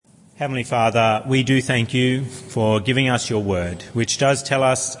Heavenly Father, we do thank you for giving us your word, which does tell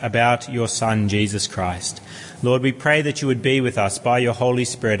us about your Son, Jesus Christ. Lord, we pray that you would be with us by your Holy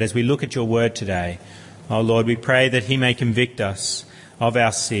Spirit as we look at your word today. Oh Lord, we pray that he may convict us of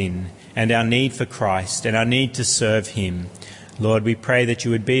our sin and our need for Christ and our need to serve him. Lord, we pray that you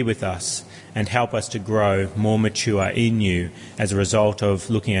would be with us and help us to grow more mature in you as a result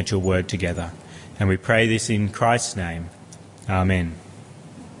of looking at your word together. And we pray this in Christ's name. Amen.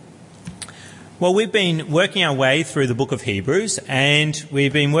 Well, we've been working our way through the book of Hebrews, and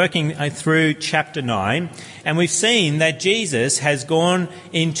we've been working through chapter 9, and we've seen that Jesus has gone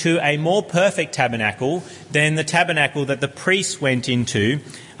into a more perfect tabernacle than the tabernacle that the priests went into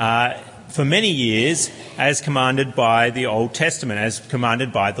for many years as commanded by the Old Testament, as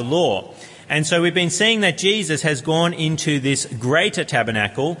commanded by the law. And so we've been seeing that Jesus has gone into this greater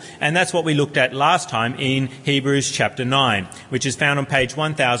tabernacle, and that's what we looked at last time in Hebrews chapter 9, which is found on page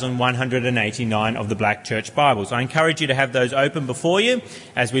 1189 of the Black Church Bibles. I encourage you to have those open before you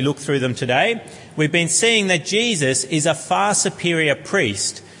as we look through them today. We've been seeing that Jesus is a far superior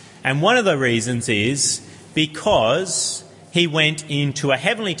priest, and one of the reasons is because he went into a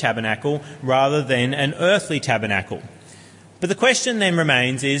heavenly tabernacle rather than an earthly tabernacle. But the question then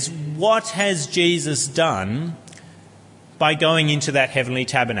remains is, what has Jesus done by going into that heavenly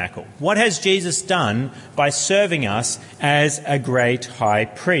tabernacle? What has Jesus done by serving us as a great high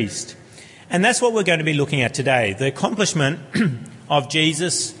priest? And that's what we're going to be looking at today, the accomplishment of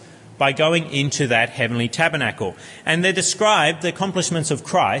Jesus by going into that heavenly tabernacle. And they're described, the accomplishments of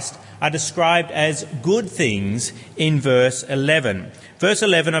Christ are described as good things in verse 11. Verse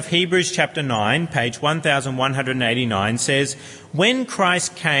 11 of Hebrews chapter 9, page 1189 says, "When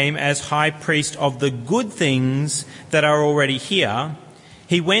Christ came as high priest of the good things that are already here,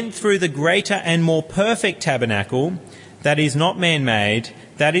 he went through the greater and more perfect tabernacle that is not man-made,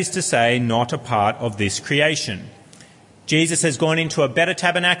 that is to say, not a part of this creation." Jesus has gone into a better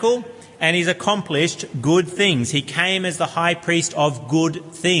tabernacle and he's accomplished good things. He came as the high priest of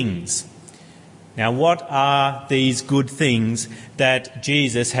good things. Now, what are these good things that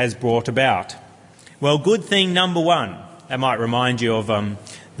Jesus has brought about? Well, good thing number one, that might remind you of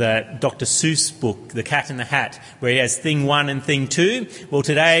the Dr. Seuss book, The Cat in the Hat, where he has thing one and thing two. Well,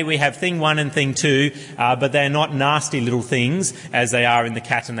 today we have thing one and thing two, but they're not nasty little things as they are in The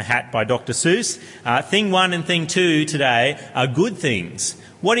Cat in the Hat by Dr. Seuss. Thing one and thing two today are good things.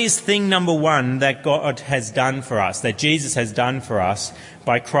 What is thing number one that God has done for us, that Jesus has done for us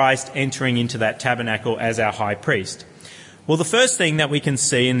by Christ entering into that tabernacle as our high priest? Well, the first thing that we can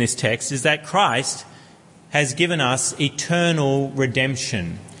see in this text is that Christ has given us eternal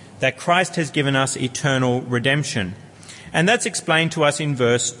redemption. That Christ has given us eternal redemption. And that's explained to us in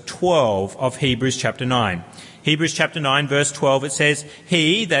verse 12 of Hebrews chapter 9. Hebrews chapter 9, verse 12, it says,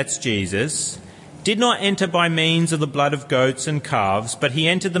 "He," that's Jesus, "did not enter by means of the blood of goats and calves, but he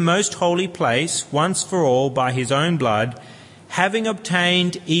entered the most holy place once for all by his own blood, having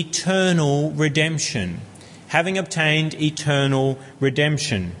obtained eternal redemption." Having obtained eternal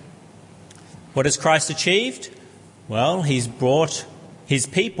redemption. What has Christ achieved? Well, he's brought his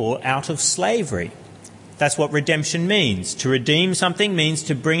people out of slavery. That's what redemption means. To redeem something means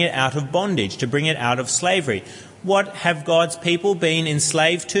to bring it out of bondage, to bring it out of slavery. What have God's people been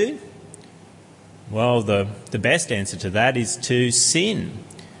enslaved to? Well, the best answer to that is to sin.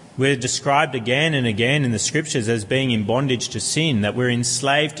 We're described again and again in the scriptures as being in bondage to sin, that we're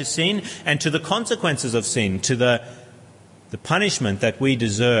enslaved to sin and to the consequences of sin, to the punishment that we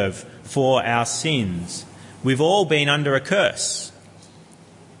deserve for our sins. We've all been under a curse.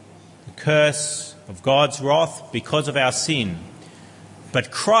 The curse of God's wrath because of our sin.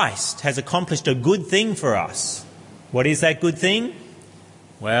 But Christ has accomplished a good thing for us. What is that good thing?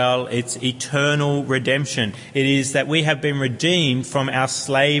 Well, it's eternal redemption. It is that we have been redeemed from our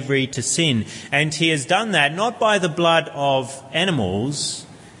slavery to sin. And he has done that not by the blood of animals,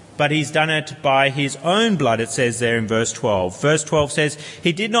 but he's done it by his own blood, it says there in verse 12. Verse 12 says,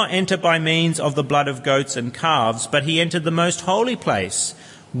 "He did not enter by means of the blood of goats and calves, but he entered the most holy place,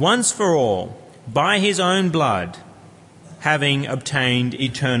 once for all, by his own blood, having obtained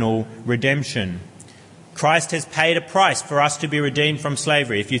eternal redemption." Christ has paid a price for us to be redeemed from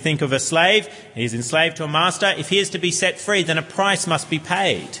slavery. If you think of a slave, he's enslaved to a master. If he is to be set free, then a price must be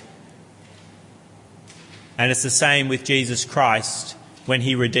paid. And it's the same with Jesus Christ when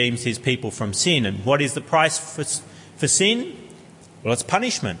he redeems his people from sin. And what is the price for sin? Well, it's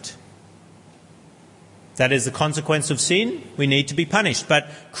punishment. That is the consequence of sin. We need to be punished.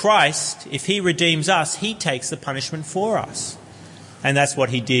 But Christ, if he redeems us, he takes the punishment for us. And that's what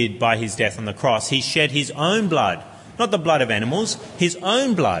he did by his death on the cross. He shed his own blood, not the blood of animals, his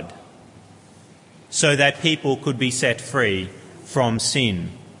own blood, so that people could be set free from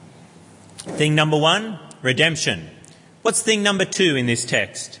sin. Thing number one, redemption. What's thing number two in this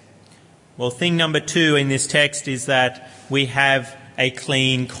text? Well, thing number two in this text is that we have a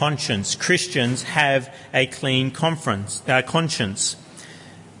clean conscience. Christians have a clean conscience.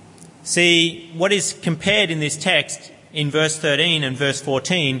 See, what is compared in this text in verse 13 and verse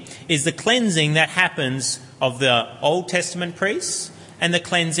 14 is the cleansing that happens of the Old Testament priests and the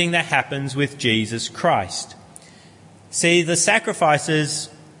cleansing that happens with Jesus Christ. See, the sacrifices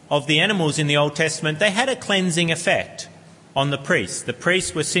of the animals in the Old Testament, they had a cleansing effect on the priests. The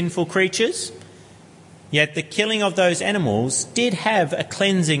priests were sinful creatures, yet the killing of those animals did have a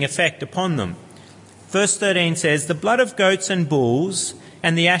cleansing effect upon them. Verse 13 says, "The blood of goats and bulls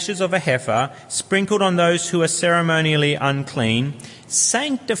and the ashes of a heifer, sprinkled on those who are ceremonially unclean,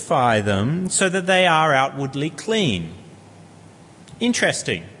 sanctify them so that they are outwardly clean."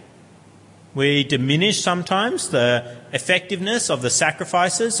 Interesting. We diminish sometimes the effectiveness of the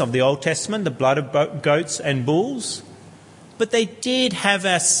sacrifices of the Old Testament, the blood of goats and bulls, but they did have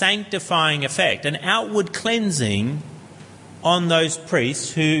a sanctifying effect, an outward cleansing on those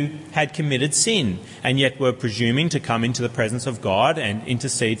priests who had committed sin and yet were presuming to come into the presence of God and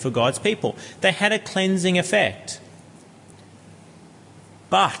intercede for God's people. They had a cleansing effect.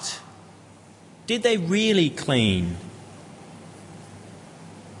 But did they really clean?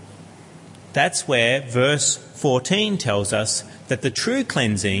 That's where verse 14 tells us that the true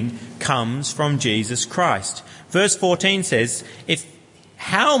cleansing comes from Jesus Christ. Verse 14 says,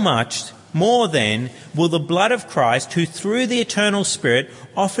 "How much more then will the blood of Christ, who through the eternal Spirit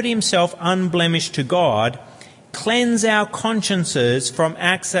offered himself unblemished to God, cleanse our consciences from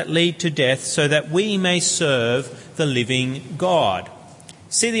acts that lead to death, so that we may serve the living God?"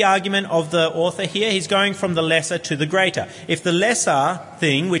 See the argument of the author here? He's going from the lesser to the greater. If the lesser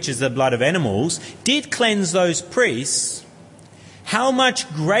thing, which is the blood of animals, did cleanse those priests, how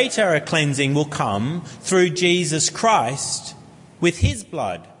much greater a cleansing will come through Jesus Christ with his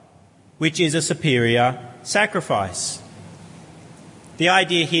blood, which is a superior sacrifice. The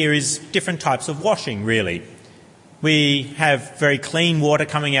idea here is different types of washing, really. We have very clean water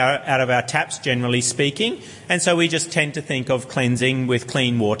coming out of our taps, generally speaking, and so we just tend to think of cleansing with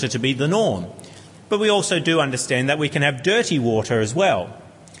clean water to be the norm. But we also do understand that we can have dirty water as well.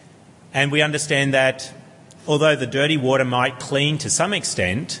 And we understand that although the dirty water might clean to some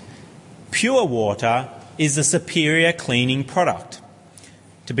extent, pure water is a superior cleaning product.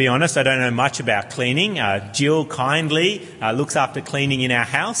 To be honest, I don't know much about cleaning. Jill kindly looks after cleaning in our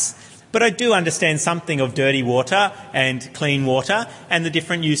house. But I do understand something of dirty water and clean water and the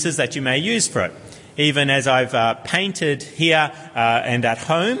different uses that you may use for it. Even as I've painted here and at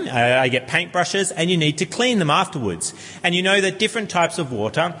home, I get paintbrushes and you need to clean them afterwards. And you know that different types of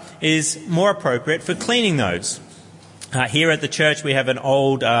water is more appropriate for cleaning those. Here at the church we have an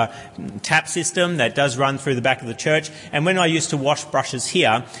old tap system that does run through the back of the church, and when I used to wash brushes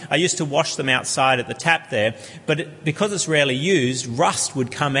here, I used to wash them outside at the tap there, but because it's rarely used, rust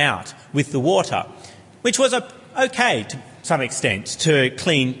would come out with the water, which was okay to some extent to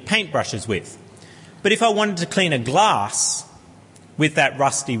clean paintbrushes with. But if I wanted to clean a glass with that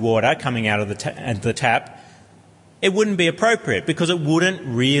rusty water coming out of the tap, it wouldn't be appropriate because it wouldn't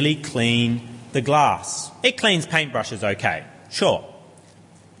really clean the glass. It cleans paintbrushes okay, sure.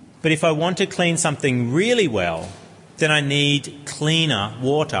 But if I want to clean something really well, then I need cleaner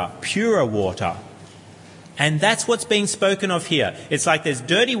water, purer water. And that's what's being spoken of here. It's like there's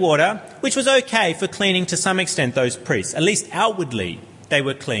dirty water, which was okay for cleaning to some extent those priests. At least outwardly they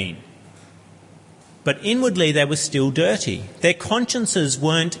were clean. But inwardly they were still dirty. Their consciences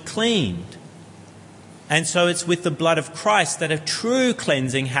weren't cleaned. And so it's with the blood of Christ that a true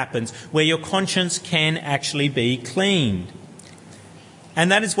cleansing happens, where your conscience can actually be cleaned. And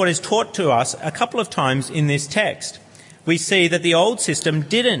that is what is taught to us a couple of times in this text. We see that the old system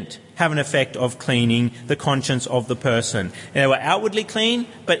didn't have an effect of cleaning the conscience of the person. They were outwardly clean,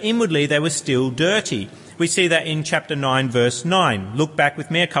 but inwardly they were still dirty. We see that in chapter 9, verse 9. Look back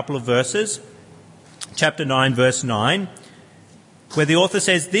with me a couple of verses. Chapter 9, verse 9. Where the author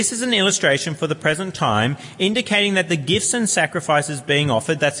says, "This is an illustration for the present time, indicating that the gifts and sacrifices being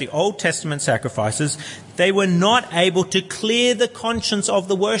offered," that's the Old Testament sacrifices, "they were not able to clear the conscience of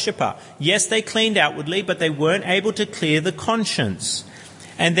the worshipper." Yes, they cleaned outwardly, but they weren't able to clear the conscience.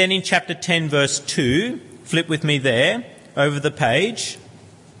 And then in chapter 10, verse 2, flip with me there, over the page.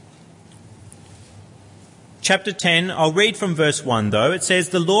 Chapter 10, I'll read from verse 1 though. It says,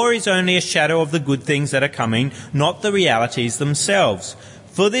 "The law is only a shadow of the good things that are coming, not the realities themselves.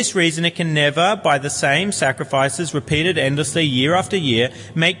 For this reason it can never, by the same sacrifices repeated endlessly year after year,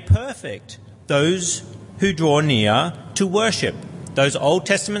 make perfect those who draw near to worship. Those Old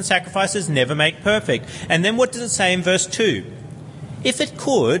Testament sacrifices never make perfect. And then what does it say in verse 2? If it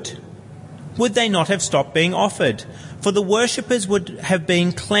could, would they not have stopped being offered? For the worshippers would have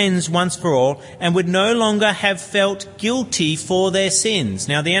been cleansed once for all and would no longer have felt guilty for their sins.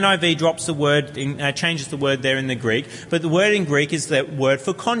 Now the NIV drops the word, changes the word there in the Greek, but the word in Greek is the word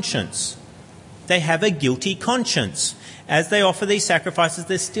for conscience. They have a guilty conscience. As they offer these sacrifices,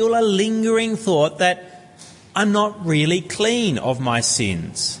 there's still a lingering thought that I'm not really clean of my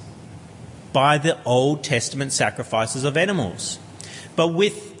sins by the Old Testament sacrifices of animals. But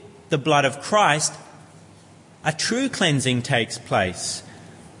with the blood of Christ, a true cleansing takes place.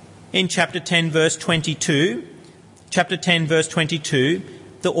 In chapter 10, verse 22,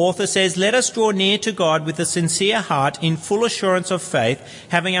 the author says, "Let us draw near to God with a sincere heart in full assurance of faith,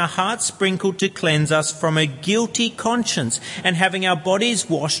 having our hearts sprinkled to cleanse us from a guilty conscience and having our bodies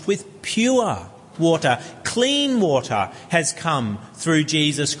washed with pure water." Clean water has come through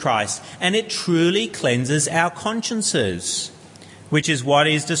Jesus Christ, and it truly cleanses our consciences, which is what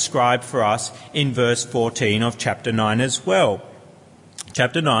is described for us in verse 14 of chapter 9 as well.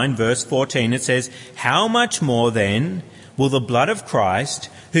 Chapter 9, verse 14, it says, "How much more then will the blood of Christ,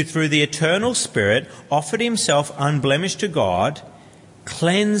 who through the eternal Spirit offered himself unblemished to God,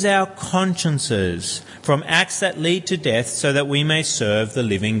 cleanse our consciences from acts that lead to death so that we may serve the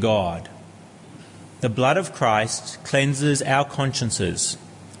living God." The blood of Christ cleanses our consciences.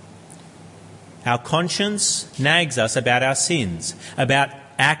 Our conscience nags us about our sins, about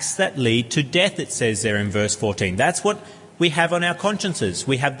acts that lead to death, it says there in verse 14. That's what we have on our consciences.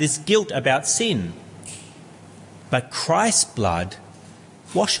 We have this guilt about sin. But Christ's blood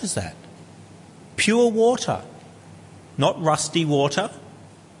washes that. Pure water, not rusty water.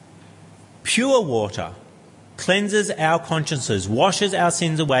 Pure water cleanses our consciences, washes our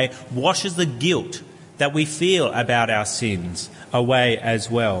sins away, washes the guilt that we feel about our sins away as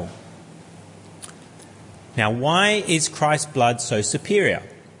well. Now, why is Christ's blood so superior?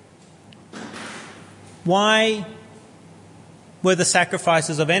 Why were the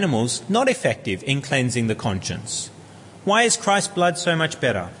sacrifices of animals not effective in cleansing the conscience? Why is Christ's blood so much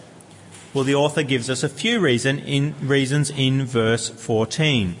better? Well, the author gives us a few reasons in verse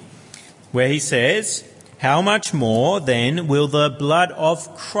 14, where he says, "How much more then will the blood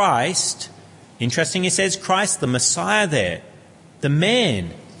of Christ," interesting, he says Christ, the Messiah there, the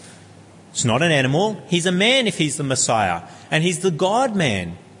man. It's not an animal. He's a man if he's the Messiah. And he's the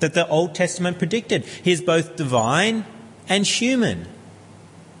God-man that the Old Testament predicted. He's both divine and human.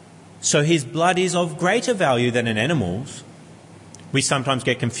 So his blood is of greater value than an animal's. We sometimes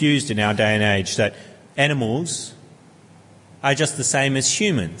get confused in our day and age that animals are just the same as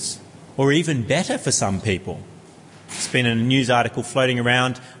humans, or even better for some people. There's been a news article floating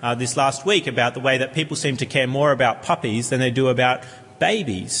around this last week about the way that people seem to care more about puppies than they do about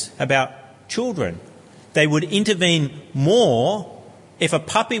babies, about children. They would intervene more if a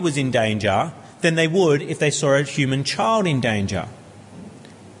puppy was in danger than they would if they saw a human child in danger.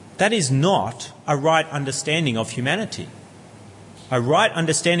 That is not a right understanding of humanity. A right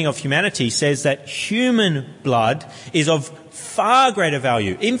understanding of humanity says that human blood is of far greater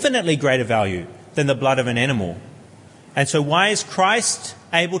value, infinitely greater value than the blood of an animal. And so why is Christ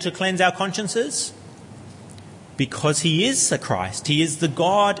able to cleanse our consciences? Because he is the Christ. He is the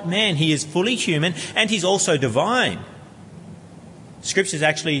God-man. He is fully human and he's also divine. Scriptures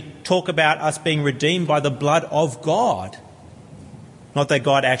actually talk about us being redeemed by the blood of God. Not that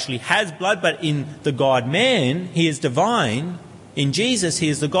God actually has blood, but in the God-man, he is divine. In Jesus, he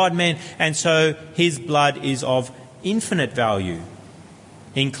is the God-man. And so his blood is of infinite value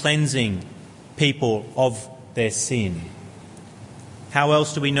in cleansing people of their sin. How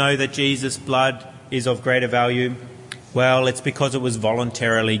else do we know that Jesus' blood is of greater value? Well, it's because it was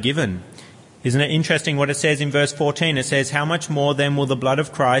voluntarily given. Isn't it interesting what it says in verse 14? It says, "How much more then will the blood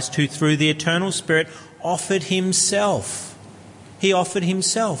of Christ, who through the eternal Spirit offered himself." He offered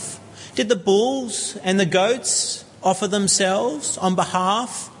himself. Did the bulls and the goats offer themselves on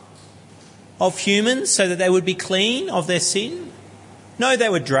behalf of humans so that they would be clean of their sin? No, they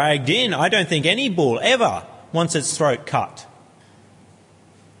were dragged in. I don't think any bull ever wants its throat cut.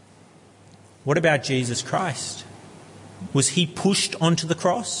 What about Jesus Christ? Was he pushed onto the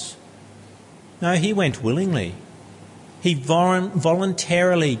cross? No, he went willingly. He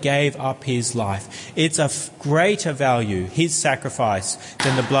voluntarily gave up his life. It's of greater value, his sacrifice,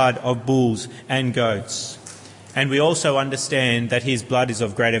 than the blood of bulls and goats. And we also understand that his blood is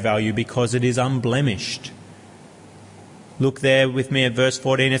of greater value because it is unblemished. Look there with me at verse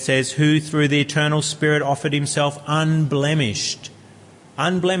 14. It says, "Who through the eternal Spirit offered himself unblemished."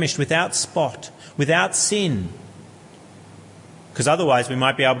 unblemished, without spot, without sin. Because otherwise we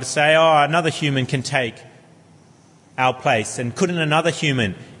might be able to say, another human can take our place, and couldn't another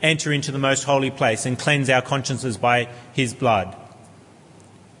human enter into the most holy place and cleanse our consciences by his blood?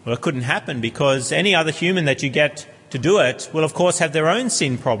 Well, it couldn't happen, because any other human that you get to do it will of course have their own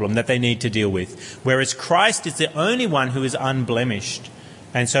sin problem that they need to deal with, whereas Christ is the only one who is unblemished,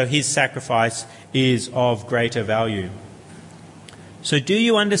 and so his sacrifice is of greater value. So do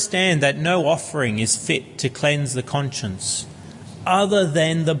you understand that no offering is fit to cleanse the conscience other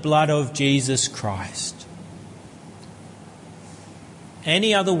than the blood of Jesus Christ?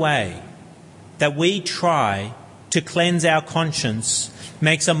 Any other way that we try to cleanse our conscience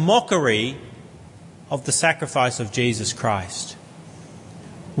makes a mockery of the sacrifice of Jesus Christ.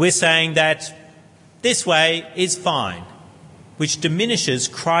 We're saying that this way is fine, which diminishes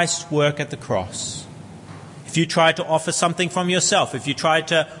Christ's work at the cross. If you try to offer something from yourself, if you try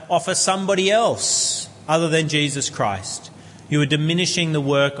to offer somebody else other than Jesus Christ, you are diminishing the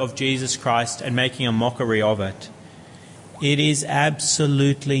work of Jesus Christ and making a mockery of it. It is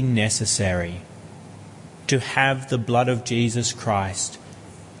absolutely necessary to have the blood of Jesus Christ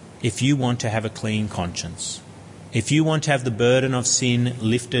if you want to have a clean conscience, if you want to have the burden of sin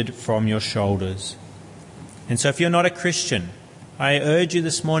lifted from your shoulders. And so if you're not a Christian, I urge you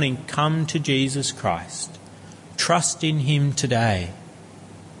this morning, come to Jesus Christ. Trust in him today.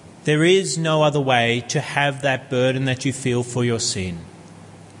 There is no other way to have that burden that you feel for your sin.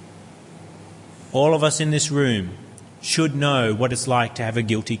 All of us in this room should know what it's like to have a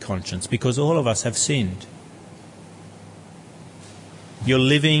guilty conscience, because all of us have sinned. You're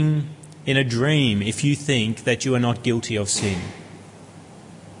living in a dream if you think that you are not guilty of sin.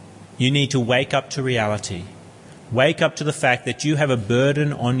 You need to wake up to reality. Wake up to the fact that you have a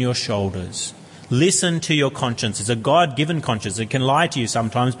burden on your shoulders. Listen to your conscience. It's a God-given conscience. It can lie to you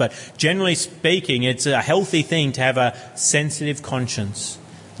sometimes, but generally speaking, it's a healthy thing to have a sensitive conscience.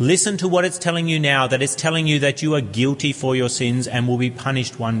 Listen to what it's telling you now, that it's telling you that you are guilty for your sins and will be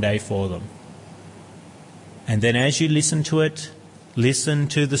punished one day for them. And then as you listen to it, listen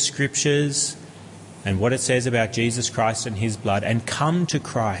to the scriptures and what it says about Jesus Christ and his blood, and come to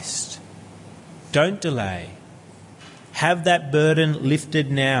Christ. Don't delay. Have that burden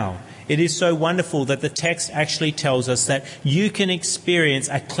lifted now. It is so wonderful that the text actually tells us that you can experience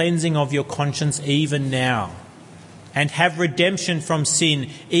a cleansing of your conscience even now and have redemption from sin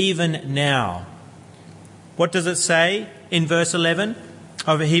even now. What does it say in verse 11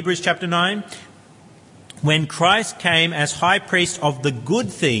 of Hebrews chapter 9? When Christ came as high priest of the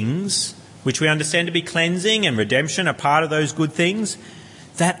good things, which we understand to be cleansing and redemption, a part of those good things,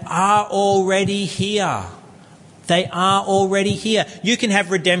 that are already here. They are already here. You can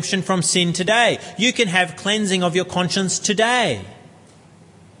have redemption from sin today. You can have cleansing of your conscience today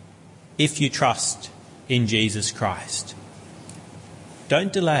if you trust in Jesus Christ.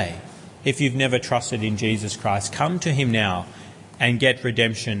 Don't delay. If you've never trusted in Jesus Christ, come to him now and get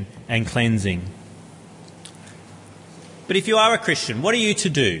redemption and cleansing. But if you are a Christian, what are you to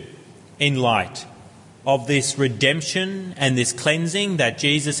do in light of this redemption and this cleansing that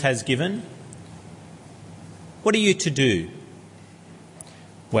Jesus has given? What are you to do?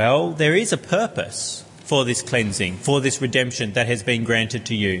 Well, there is a purpose for this cleansing, for this redemption that has been granted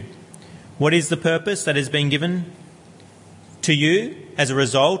to you. What is the purpose that has been given to you as a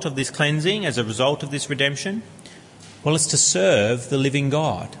result of this cleansing, as a result of this redemption? Well, it's to serve the living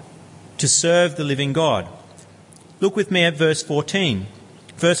God. To serve the living God. Look with me at verse 14.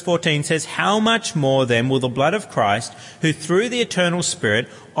 Verse 14 says, "How much more then will the blood of Christ, who through the eternal Spirit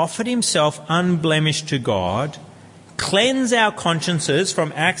offered himself unblemished to God, cleanse our consciences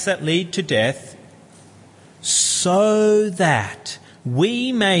from acts that lead to death, so that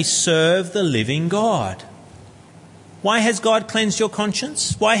we may serve the living God?" Why has God cleansed your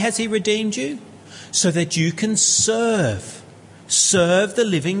conscience? Why has he redeemed you? So that you can serve the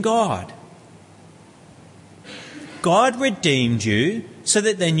living God. God redeemed you so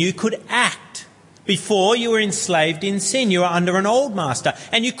that then you could act. Before, you were enslaved in sin. You were under an old master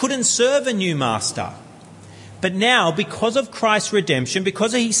and you couldn't serve a new master. But now, because of Christ's redemption,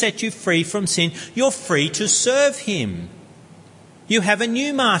 because he set you free from sin, you're free to serve him. You have a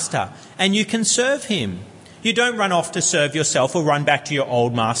new master and you can serve him. You don't run off to serve yourself or run back to your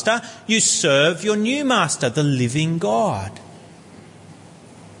old master. You serve your new master, the living God.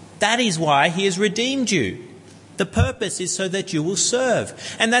 That is why he has redeemed you. The purpose is so that you will serve.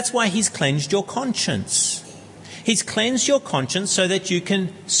 And that's why he's cleansed your conscience. He's cleansed your conscience so that you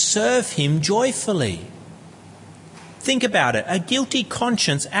can serve him joyfully. Think about it. A guilty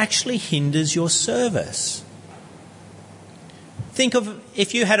conscience actually hinders your service. Think of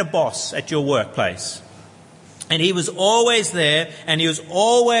if you had a boss at your workplace and he was always there and he was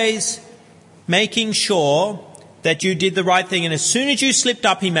always making sure that you did the right thing, and as soon as you slipped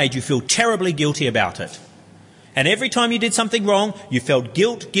up, he made you feel terribly guilty about it. And every time you did something wrong, you felt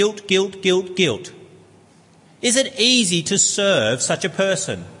guilt, guilt, guilt, guilt, guilt. Is it easy to serve such a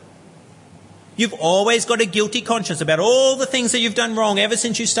person? You've always got a guilty conscience about all the things that you've done wrong ever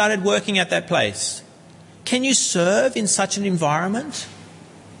since you started working at that place. Can you serve in such an environment?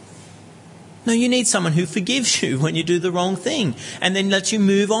 No, you need someone who forgives you when you do the wrong thing and then lets you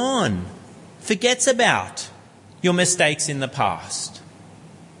move on, forgets about your mistakes in the past.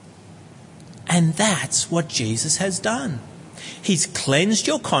 And that's what Jesus has done. He's cleansed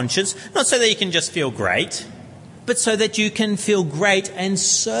your conscience, not so that you can just feel great, but so that you can feel great and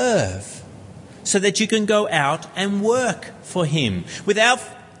serve, so that you can go out and work for him without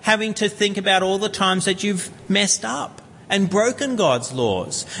having to think about all the times that you've messed up and broken God's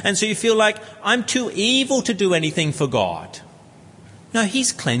laws. And so you feel like, I'm too evil to do anything for God. No,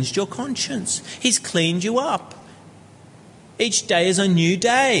 he's cleansed your conscience. He's cleaned you up. Each day is a new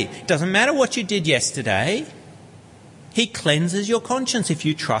day. It doesn't matter what you did yesterday. He cleanses your conscience. If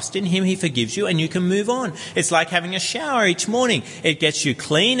you trust in him, he forgives you and you can move on. It's like having a shower each morning. It gets you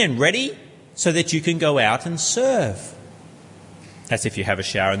clean and ready so that you can go out and serve. That's if you have a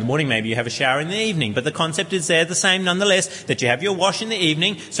shower in the morning. Maybe you have a shower in the evening. But the concept is there the same nonetheless, that you have your wash in the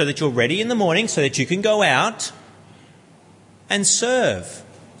evening so that you're ready in the morning so that you can go out and serve,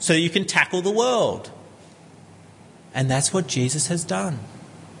 so that you can tackle the world. And that's what Jesus has done.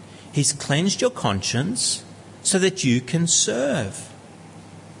 He's cleansed your conscience so that you can serve.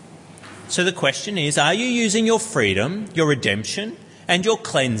 So the question is, are you using your freedom, your redemption, and your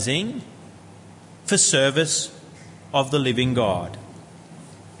cleansing for service of the living God?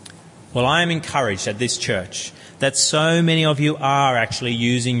 Well, I am encouraged at this church that so many of you are actually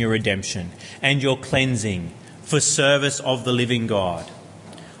using your redemption and your cleansing for service of the living God.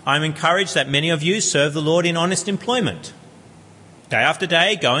 I'm encouraged that many of you serve the Lord in honest employment, day after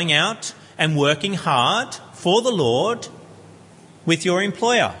day, going out and working hard for the Lord with your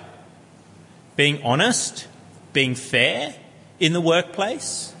employer, being honest, being fair in the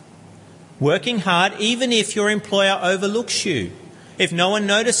workplace, working hard even if your employer overlooks you, if no one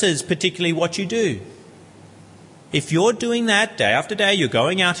notices particularly what you do. If you're doing that day after day, you're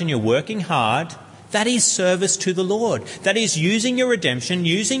going out and you're working hard, that is service to the Lord. That is using your redemption,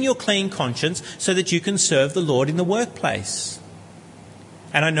 using your clean conscience so that you can serve the Lord in the workplace.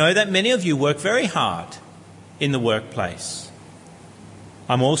 And I know that many of you work very hard in the workplace.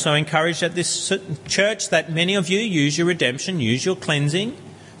 I'm also encouraged at this church that many of you use your redemption, use your cleansing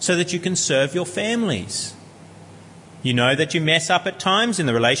so that you can serve your families. You know that you mess up at times in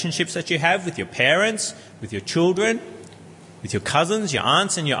the relationships that you have with your parents, with your children, with your cousins, your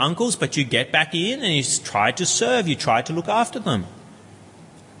aunts and your uncles, but you get back in and you try to serve, you try to look after them.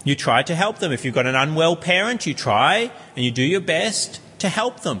 You try to help them. If you've got an unwell parent, you try and you do your best to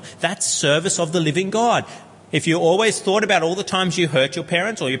help them. That's service of the living God. If you always thought about all the times you hurt your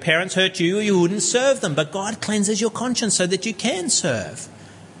parents or your parents hurt you, you wouldn't serve them. But God cleanses your conscience so that you can serve.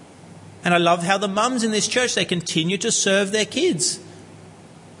 And I love how the mums in this church, they continue to serve their kids.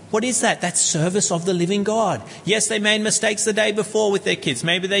 What is that? That's service of the living God. Yes, they made mistakes the day before with their kids.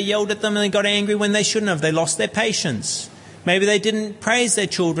 Maybe they yelled at them and they got angry when they shouldn't have. They lost their patience. Maybe they didn't praise their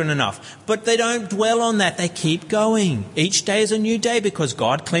children enough. But they don't dwell on that. They keep going. Each day is a new day because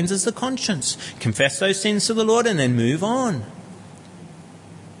God cleanses the conscience. Confess those sins to the Lord and then move on.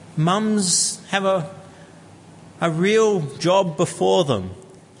 Mums have a real job before them.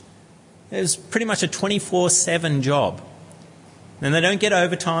 It's pretty much a 24/7 job. And they don't get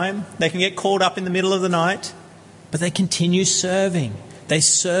overtime. They can get called up in the middle of the night. But they continue serving. They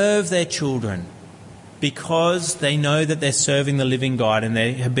serve their children because they know that they're serving the living God and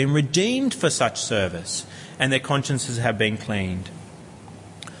they have been redeemed for such service and their consciences have been cleaned.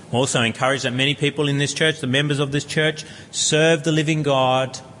 I'm also encouraged that many people in this church, the members of this church, serve the living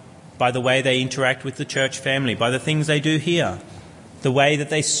God by the way they interact with the church family, by the things they do here, the way that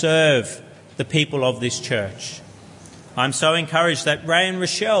they serve the people of this church. I'm so encouraged that Ray and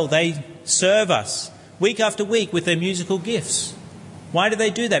Rochelle, they serve us week after week with their musical gifts. Why do they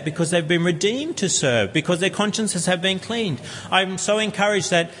do that? Because they've been redeemed to serve, because their consciences have been cleaned. I'm so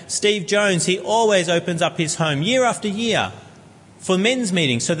encouraged that Steve Jones, he always opens up his home year after year for men's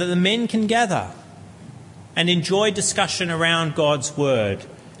meetings so that the men can gather and enjoy discussion around God's word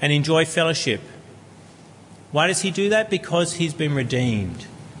and enjoy fellowship. Why does he do that? Because he's been redeemed,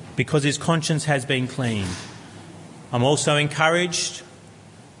 because his conscience has been cleaned. I'm also encouraged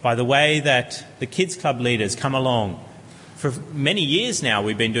by the way that the kids club leaders come along For many years now,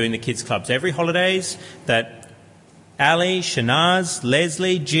 we've been doing the kids' clubs. Every holidays that Ali, Shanaz,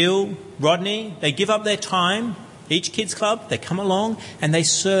 Leslie, Jill, Rodney, they give up their time, each kids' club, they come along and they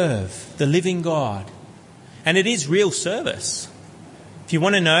serve the living God. And it is real service. If you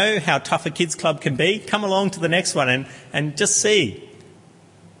want to know how tough a kids' club can be, come along to the next one and just see.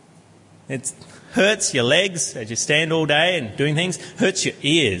 It hurts your legs as you stand all day and doing things, hurts your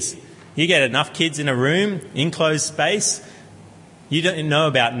ears. You get enough kids in a room, enclosed space, you don't know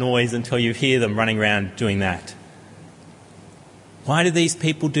about noise until you hear them running around doing that. Why do these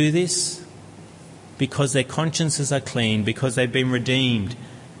people do this? Because their consciences are clean, because they've been redeemed,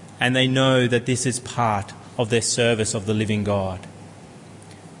 and they know that this is part of their service of the living God.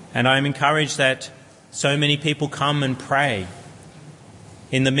 And I am encouraged that so many people come and pray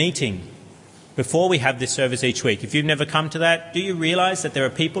in the meeting before we have this service each week. If you've never come to that, do you realise that there are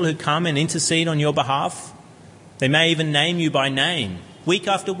people who come and intercede on your behalf? They may even name you by name, week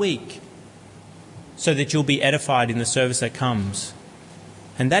after week, so that you'll be edified in the service that comes.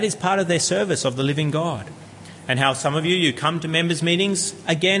 And that is part of their service of the living God. And how some of you come to members' meetings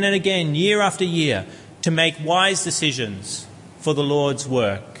again and again, year after year, to make wise decisions for the Lord's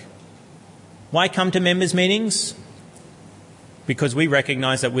work. Why come to members' meetings? Because we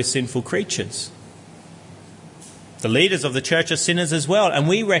recognise that we're sinful creatures. The leaders of the church are sinners as well, and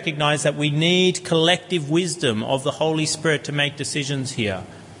we recognise that we need collective wisdom of the Holy Spirit to make decisions here.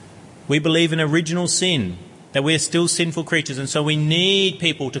 We believe in original sin, that we are still sinful creatures, and so we need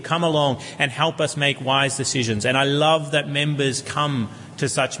people to come along and help us make wise decisions. And I love that members come to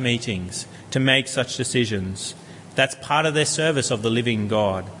such meetings to make such decisions. That's part of their service of the living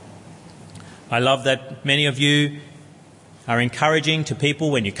God. I love that many of you are encouraging to people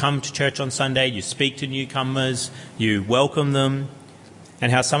when you come to church on Sunday, you speak to newcomers, you welcome them,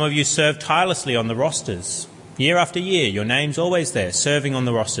 and how some of you serve tirelessly on the rosters. Year after year, your name's always there, serving on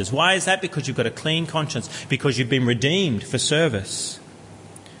the rosters. Why is that? Because you've got a clean conscience, because you've been redeemed for service.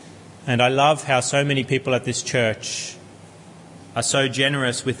 And I love how so many people at this church are so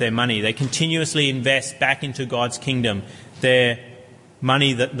generous with their money. They continuously invest back into God's kingdom the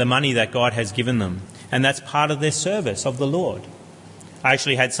money that God has given them. And that's part of their service of the Lord. I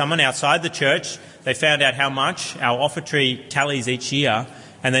actually had someone outside the church, they found out how much our offertory tallies each year,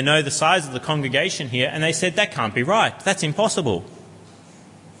 and they know the size of the congregation here, and they said, that can't be right. That's impossible.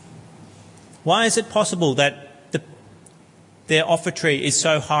 Why is it possible that their offertory is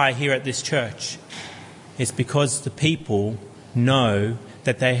so high here at this church? It's because the people know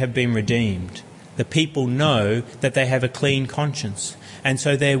that they have been redeemed. The people know that they have a clean conscience, and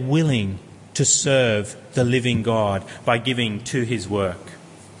so they're willing to serve the living God by giving to his work.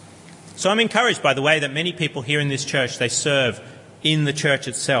 So I'm encouraged by the way that many people here in this church, they serve in the church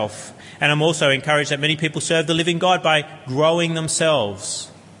itself. And I'm also encouraged that many people serve the living God by growing themselves.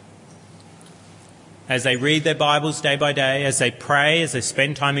 As they read their Bibles day by day, as they pray, as they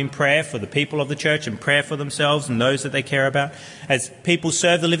spend time in prayer for the people of the church and prayer for themselves and those that they care about, as people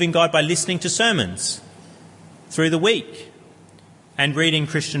serve the living God by listening to sermons through the week and reading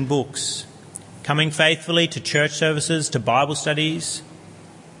Christian books, coming faithfully to church services, to Bible studies,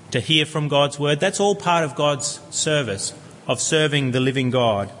 to hear from God's word. That's all part of God's service, of serving the living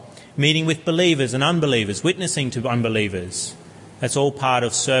God. Meeting with believers and unbelievers, witnessing to unbelievers. That's all part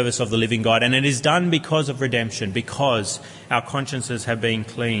of service of the living God. And it is done because of redemption, because our consciences have been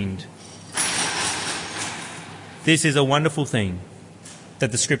cleaned. This is a wonderful thing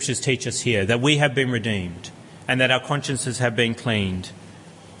that the scriptures teach us here, that we have been redeemed and that our consciences have been cleaned,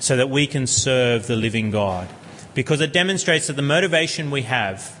 so that we can serve the living God. Because it demonstrates that the motivation we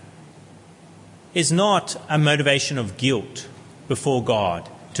have is not a motivation of guilt before God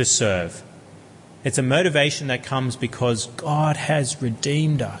to serve. It's a motivation that comes because God has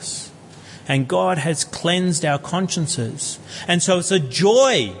redeemed us and God has cleansed our consciences. And so it's a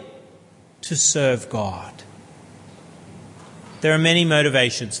joy to serve God. There are many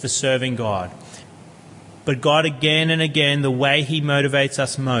motivations for serving God. But God, again and again, the way he motivates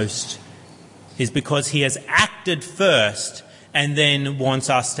us most is because he has acted first and then wants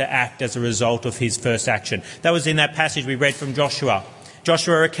us to act as a result of his first action. That was in that passage we read from Joshua.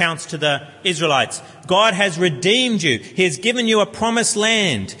 Joshua recounts to the Israelites, God has redeemed you. He has given you a promised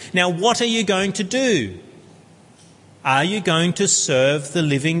land. Now what are you going to do? Are you going to serve the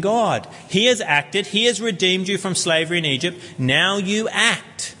living God? He has acted. He has redeemed you from slavery in Egypt. Now you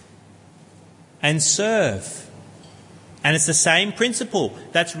act and serve. And it's the same principle.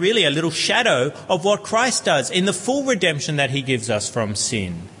 That's really a little shadow of what Christ does in the full redemption that he gives us from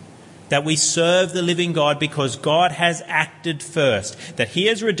sin. that we serve the living God because God has acted first, that he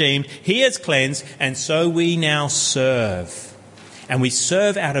has redeemed, he has cleansed, and so we now serve. And we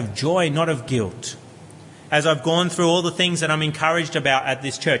serve out of joy, not of guilt. As I've gone through all the things that I'm encouraged about at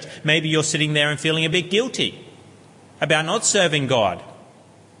this church, maybe you're sitting there and feeling a bit guilty about not serving God.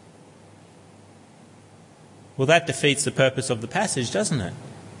 Well, that defeats the purpose of the passage, doesn't it?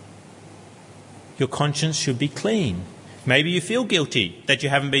 Your conscience should be clean. Maybe you feel guilty that you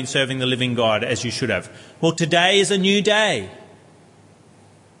haven't been serving the living God as you should have. Well, today is a new day.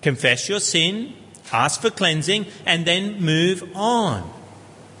 Confess your sin, ask for cleansing, and then move on.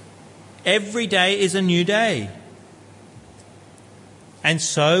 Every day is a new day. And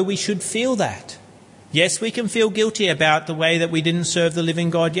so we should feel that. Yes, we can feel guilty about the way that we didn't serve the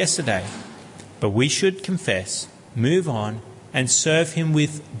living God yesterday. But we should confess, move on, and serve him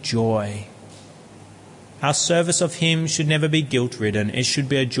with joy. Our service of him should never be guilt-ridden. It should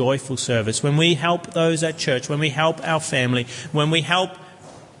be a joyful service. When we help those at church, when we help our family, when we help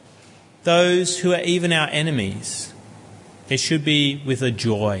those who are even our enemies, it should be with a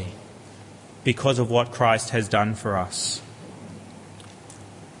joy because of what Christ has done for us.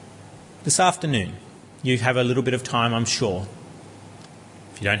 This afternoon, you have a little bit of time, I'm sure.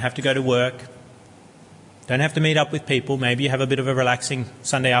 If you don't have to go to work, don't have to meet up with people, maybe you have a bit of a relaxing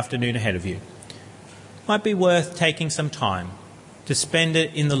Sunday afternoon ahead of you. Might be worth taking some time to spend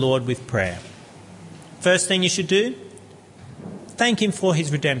it in the Lord with prayer. First thing you should do, thank him for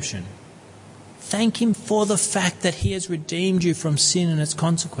his redemption. Thank him for the fact that he has redeemed you from sin and its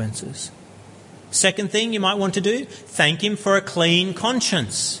consequences. Second thing you might want to do, thank him for a clean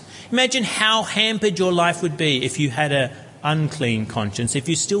conscience. Imagine how hampered your life would be if you had an unclean conscience, if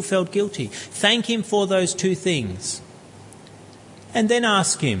you still felt guilty. Thank him for those two things. And then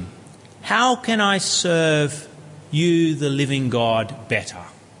ask him, how can I serve you, the living God, better?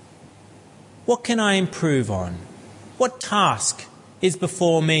 What can I improve on? What task is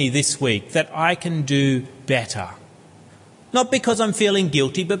before me this week that I can do better? Not because I'm feeling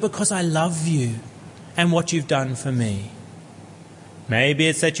guilty, but because I love you and what you've done for me. Maybe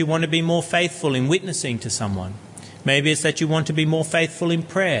it's that you want to be more faithful in witnessing to someone. Maybe it's that you want to be more faithful in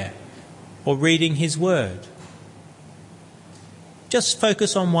prayer or reading his word. Just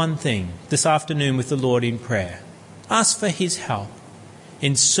focus on one thing this afternoon with the Lord in prayer. Ask for his help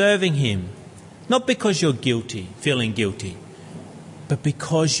in serving him, not because you're guilty, feeling guilty, but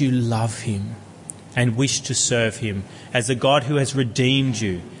because you love him and wish to serve him as the God who has redeemed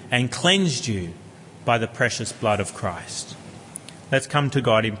you and cleansed you by the precious blood of Christ. Let's come to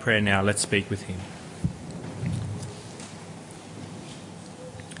God in prayer now. Let's speak with him.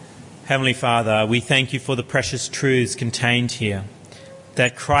 Heavenly Father, we thank you for the precious truths contained here,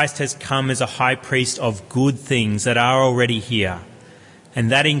 that Christ has come as a high priest of good things that are already here.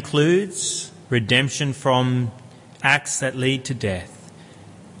 And that includes redemption from acts that lead to death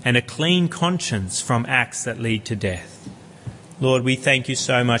and a clean conscience from acts that lead to death. Lord, we thank you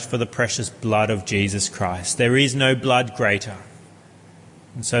so much for the precious blood of Jesus Christ. There is no blood greater.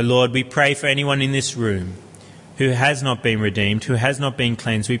 And so, Lord, we pray for anyone in this room who has not been redeemed, who has not been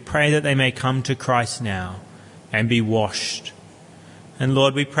cleansed. We pray that they may come to Christ now and be washed. And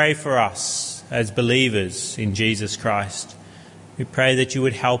Lord, we pray for us as believers in Jesus Christ. We pray that you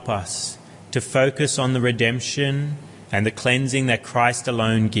would help us to focus on the redemption and the cleansing that Christ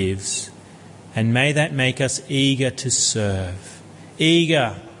alone gives. And may that make us eager to serve,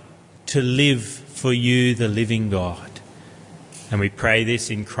 eager to live for you, the living God. And we pray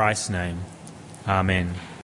this in Christ's name. Amen.